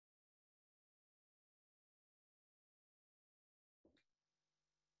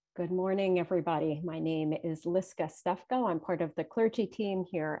Good morning, everybody. My name is Liska Stefko. I'm part of the clergy team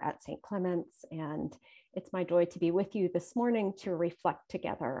here at St. Clement's, and it's my joy to be with you this morning to reflect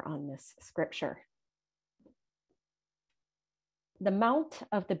together on this scripture. The Mount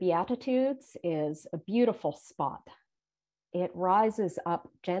of the Beatitudes is a beautiful spot. It rises up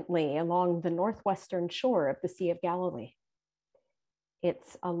gently along the northwestern shore of the Sea of Galilee.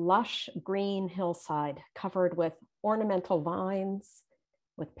 It's a lush green hillside covered with ornamental vines,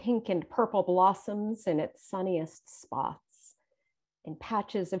 with pink and purple blossoms in its sunniest spots, and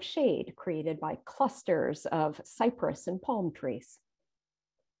patches of shade created by clusters of cypress and palm trees.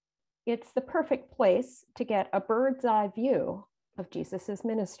 It's the perfect place to get a bird's eye view of Jesus's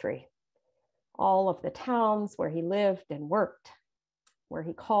ministry, all of the towns where he lived and worked, where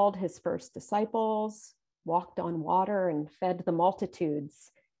he called his first disciples, walked on water, and fed the multitudes,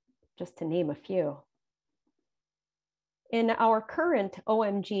 just to name a few. In our current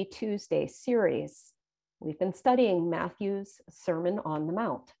OMG Tuesday series, we've been studying Matthew's Sermon on the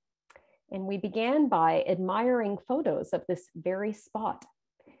Mount. And we began by admiring photos of this very spot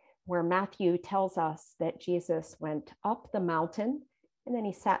where Matthew tells us that Jesus went up the mountain and then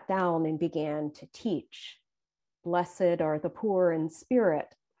he sat down and began to teach. Blessed are the poor in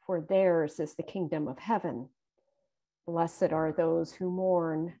spirit, for theirs is the kingdom of heaven. Blessed are those who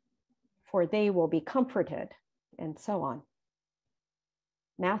mourn, for they will be comforted, and so on.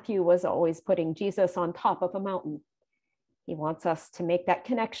 Matthew was always putting Jesus on top of a mountain. He wants us to make that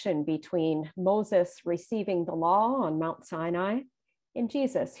connection between Moses receiving the law on Mount Sinai and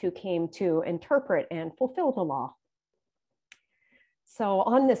Jesus, who came to interpret and fulfill the law. So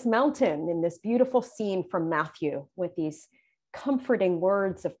on this mountain, in this beautiful scene from Matthew with these comforting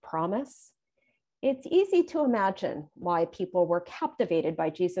words of promise, it's easy to imagine why people were captivated by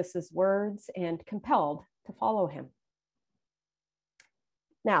Jesus's words and compelled to follow him.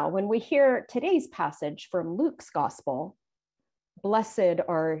 Now, when we hear today's passage from Luke's gospel, blessed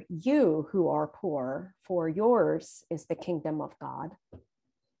are you who are poor, for yours is the kingdom of God.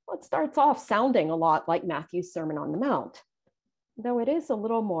 Well, it starts off sounding a lot like Matthew's Sermon on the Mount, though it is a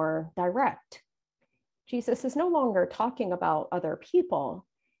little more direct. Jesus is no longer talking about other people.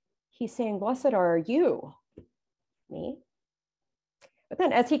 He's saying, blessed are you, me. But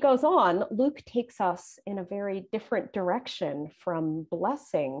then as he goes on, Luke takes us in a very different direction from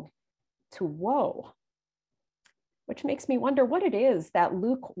blessing to woe, which makes me wonder what it is that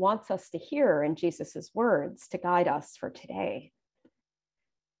Luke wants us to hear in Jesus's words to guide us for today.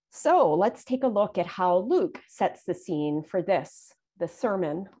 So let's take a look at how Luke sets the scene for this, the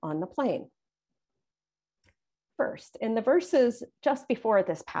Sermon on the Plain. First, in the verses just before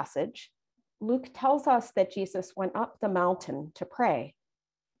this passage, Luke tells us that Jesus went up the mountain to pray.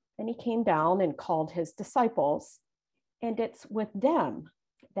 Then he came down and called his disciples, and it's with them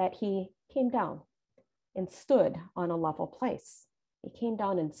that he came down and stood on a level place. He came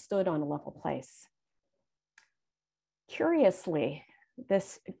down and stood on a level place. Curiously,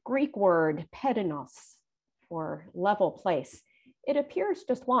 this Greek word paidenos, for level place, it appears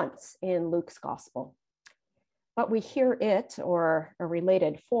just once in Luke's gospel, but we hear it, or a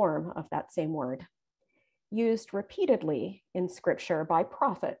related form of that same word, used repeatedly in scripture by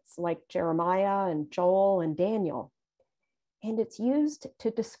prophets like Jeremiah and Joel and Daniel. And it's used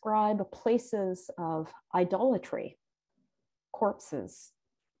to describe places of idolatry, corpses,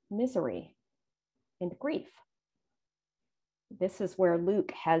 misery, and grief. This is where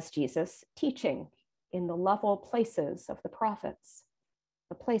Luke has Jesus teaching in the level places of the prophets,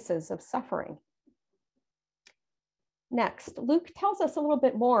 the places of suffering. Next, Luke tells us a little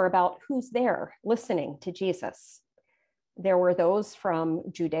bit more about who's there listening to Jesus. There were those from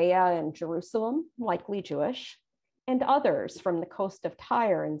Judea and Jerusalem, likely Jewish, and others from the coast of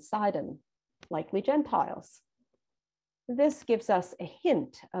Tyre and Sidon, likely Gentiles. This gives us a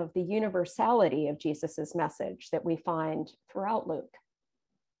hint of the universality of Jesus's message that we find throughout Luke.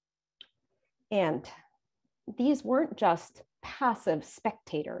 And these weren't just passive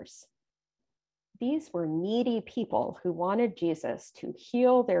spectators. These were needy people who wanted Jesus to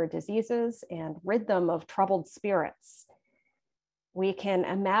heal their diseases and rid them of troubled spirits. We can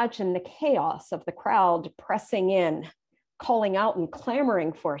imagine the chaos of the crowd pressing in, calling out and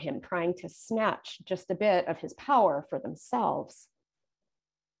clamoring for him, trying to snatch just a bit of his power for themselves.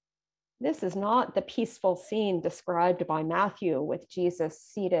 This is not the peaceful scene described by Matthew with Jesus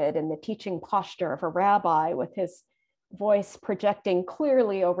seated in the teaching posture of a rabbi with his voice projecting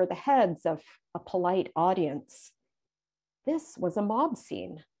clearly over the heads of a polite audience. This was a mob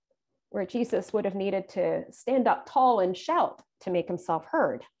scene where Jesus would have needed to stand up tall and shout to make himself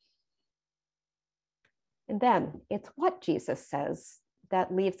heard. And then it's what Jesus says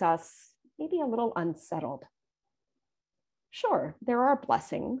that leaves us maybe a little unsettled. Sure, there are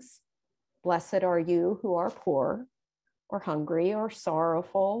blessings. Blessed are you who are poor, or hungry, or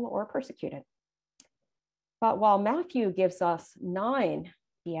sorrowful, or persecuted. But while Matthew gives us 9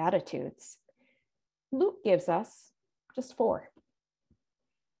 Beatitudes, Luke gives us just 4.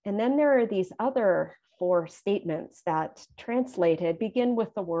 And then there are these other 4 statements that, translated, begin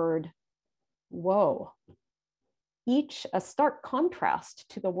with the word woe, each a stark contrast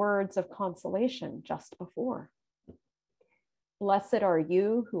to the words of consolation just before. Blessed are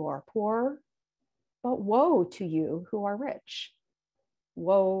you who are poor, but woe to you who are rich.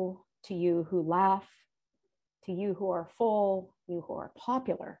 Woe to you who laugh, to you who are full, you who are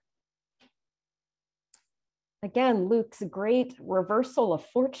popular. Again, Luke's great reversal of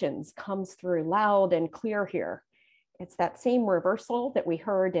fortunes comes through loud and clear here. It's that same reversal that we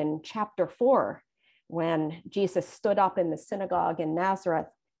heard in chapter 4, when Jesus stood up in the synagogue in Nazareth,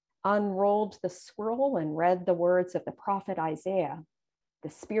 unrolled the scroll and read the words of the prophet Isaiah. The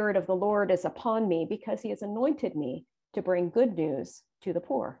Spirit of the Lord is upon me because he has anointed me to bring good news to the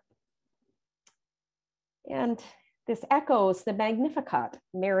poor. And this echoes the Magnificat,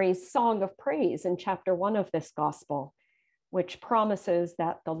 Mary's song of praise in chapter 1 of this gospel, which promises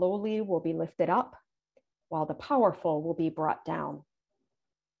that the lowly will be lifted up while the powerful will be brought down.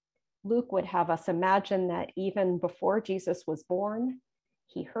 Luke would have us imagine that even before Jesus was born,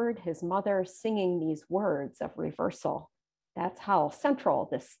 he heard his mother singing these words of reversal. That's how central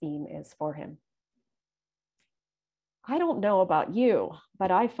this theme is for him. I don't know about you,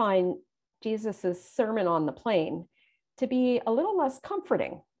 but I find Jesus's Sermon on the Plain to be a little less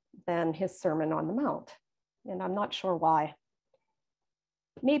comforting than his Sermon on the Mount, and I'm not sure why.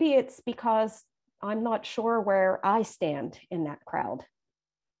 Maybe it's because I'm not sure where I stand in that crowd.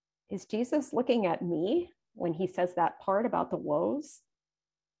 Is Jesus looking at me when he says that part about the woes?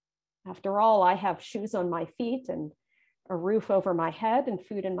 After all, I have shoes on my feet and a roof over my head and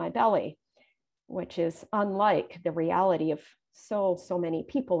food in my belly, which is unlike the reality of so many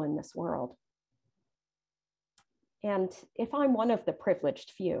people in this world. And if I'm one of the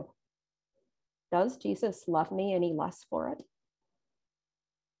privileged few, does Jesus love me any less for it?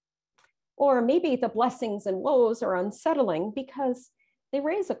 Or maybe the blessings and woes are unsettling because they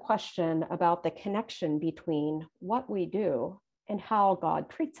raise a question about the connection between what we do and how God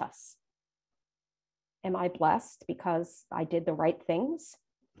treats us. Am I blessed because I did the right things?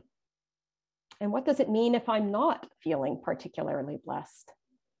 And what does it mean if I'm not feeling particularly blessed?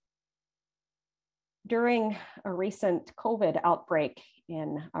 During a recent COVID outbreak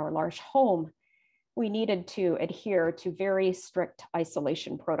in our large home, we needed to adhere to very strict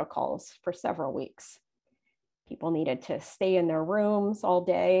isolation protocols for several weeks. People needed to stay in their rooms all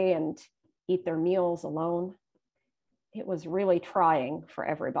day and eat their meals alone. It was really trying for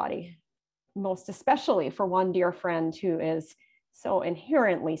everybody, most especially for one dear friend who is so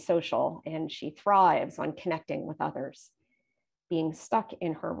inherently social, and she thrives on connecting with others. Being stuck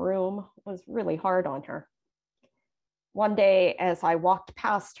in her room was really hard on her. One day, as I walked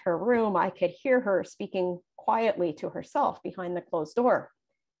past her room, I could hear her speaking quietly to herself behind the closed door.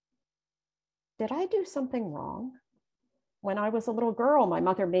 Did I do something wrong? When I was a little girl, my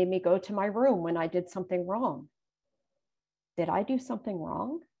mother made me go to my room when I did something wrong. Did I do something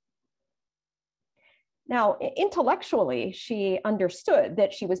wrong? Now, intellectually, she understood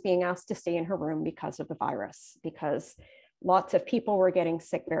that she was being asked to stay in her room because of the virus, because lots of people were getting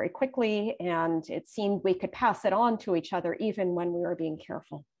sick very quickly, and it seemed we could pass it on to each other even when we were being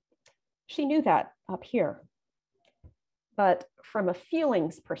careful. She knew that up here. But from a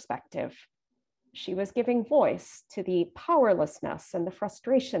feelings perspective, she was giving voice to the powerlessness and the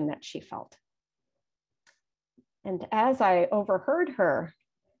frustration that she felt. And as I overheard her,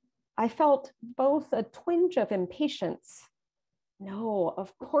 I felt both a twinge of impatience. No,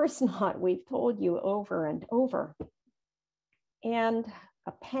 of course not. We've told you over and over. And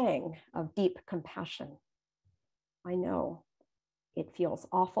a pang of deep compassion. I know it feels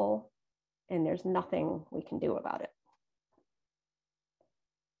awful, and there's nothing we can do about it.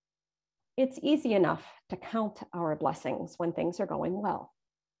 It's easy enough to count our blessings when things are going well.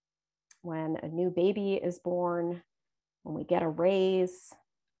 When a new baby is born, when we get a raise,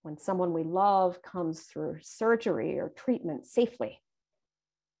 when someone we love comes through surgery or treatment safely.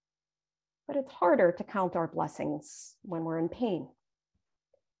 But it's harder to count our blessings when we're in pain,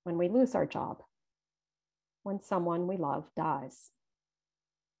 when we lose our job, when someone we love dies.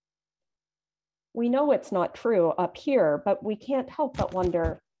 We know it's not true up here, but we can't help but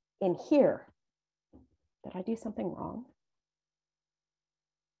wonder, in here, did I do something wrong?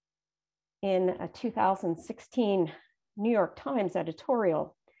 In a 2016 New York Times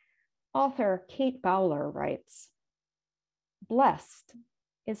editorial, author Kate Bowler writes, "Blessed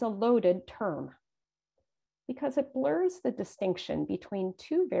is a loaded term because it blurs the distinction between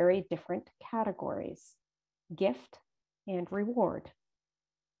two very different categories, gift and reward.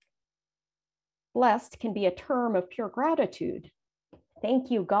 Blessed can be a term of pure gratitude.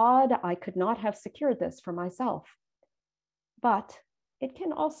 Thank you, God, I could not have secured this for myself. But it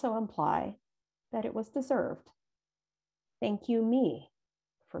can also imply that it was deserved. Thank you, me,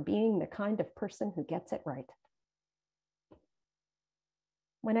 for being the kind of person who gets it right."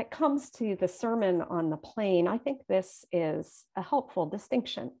 When it comes to the Sermon on the Plain, I think this is a helpful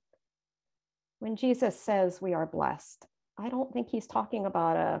distinction. When Jesus says we are blessed, I don't think he's talking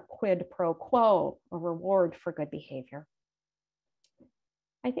about a quid pro quo, a reward for good behavior.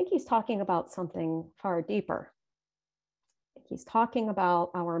 I think he's talking about something far deeper. He's talking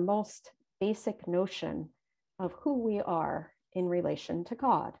about our most basic notion of who we are in relation to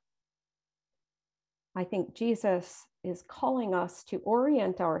God. I think Jesus is calling us to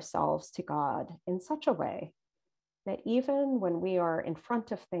orient ourselves to God in such a way that even when we are in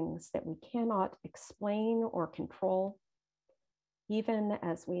front of things that we cannot explain or control, even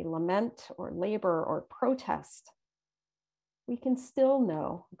as we lament or labor or protest, we can still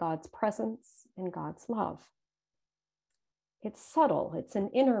know God's presence and God's love. It's subtle, it's an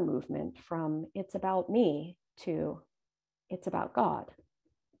inner movement from it's about me to it's about God.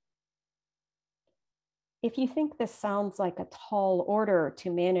 If you think this sounds like a tall order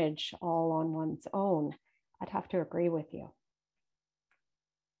to manage all on one's own, I'd have to agree with you.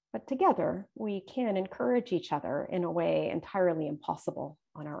 But together, we can encourage each other in a way entirely impossible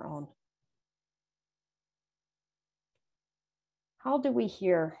on our own. How do we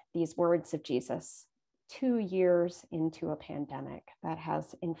hear these words of Jesus 2 years into a pandemic that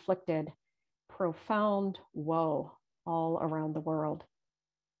has inflicted profound woe all around the world?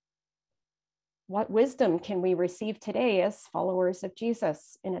 What wisdom can we receive today as followers of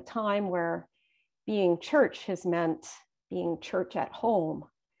Jesus in a time where being church has meant being church at home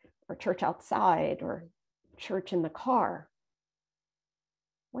or church outside or church in the car?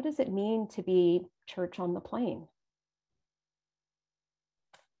 What does it mean to be church on the plain?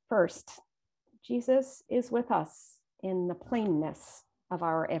 First, Jesus is with us in the plainness of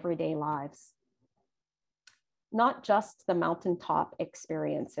our everyday lives. Not just the mountaintop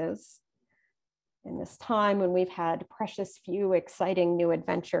experiences. In this time when we've had precious few exciting new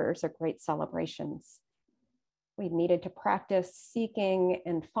adventures or great celebrations, we've needed to practice seeking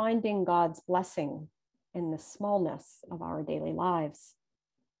and finding God's blessing in the smallness of our daily lives.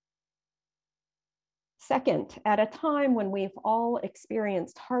 Second, at a time when we've all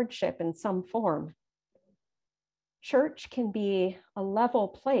experienced hardship in some form, church can be a level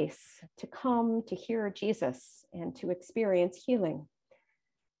place to come to hear Jesus and to experience healing.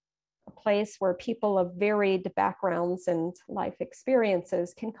 A place where people of varied backgrounds and life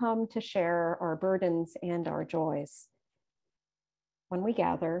experiences can come to share our burdens and our joys. When we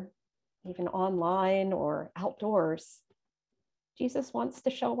gather, even online or outdoors, Jesus wants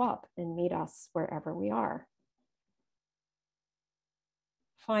to show up and meet us wherever we are.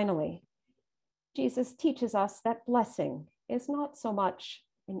 Finally, Jesus teaches us that blessing is not so much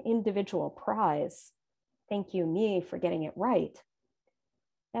an individual prize, thank you, me, for getting it right,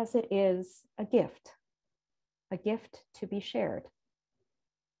 as it is a gift to be shared.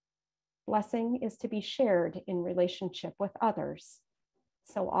 Blessing is to be shared in relationship with others,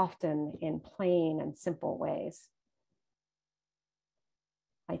 so often in plain and simple ways.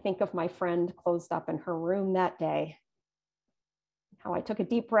 I think of my friend closed up in her room that day, how I took a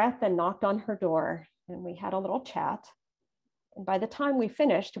deep breath and knocked on her door, and we had a little chat. And by the time we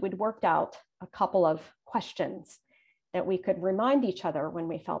finished, we'd worked out a couple of questions that we could remind each other when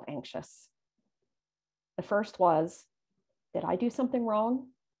we felt anxious. The first was, did I do something wrong?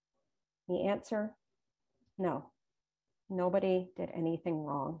 The answer, no, nobody did anything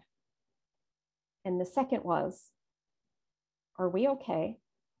wrong. And the second was, are we okay?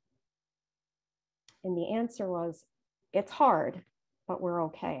 And the answer was, it's hard, but we're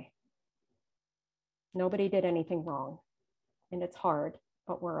okay. Nobody did anything wrong, and it's hard,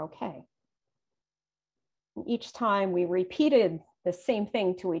 but we're okay. And each time we repeated the same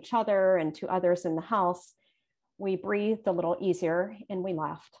thing to each other and to others in the house, we breathed a little easier and we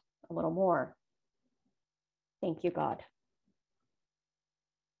laughed a little more. Thank you, God.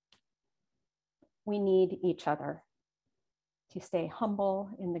 We need each other to stay humble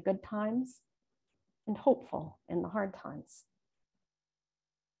in the good times and hopeful in the hard times.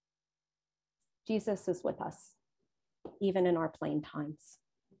 Jesus is with us, even in our plain times.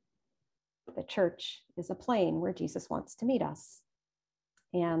 The church is a plain where Jesus wants to meet us,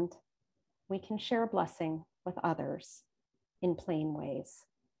 and we can share a blessing with others in plain ways.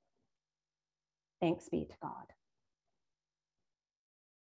 Thanks be to God.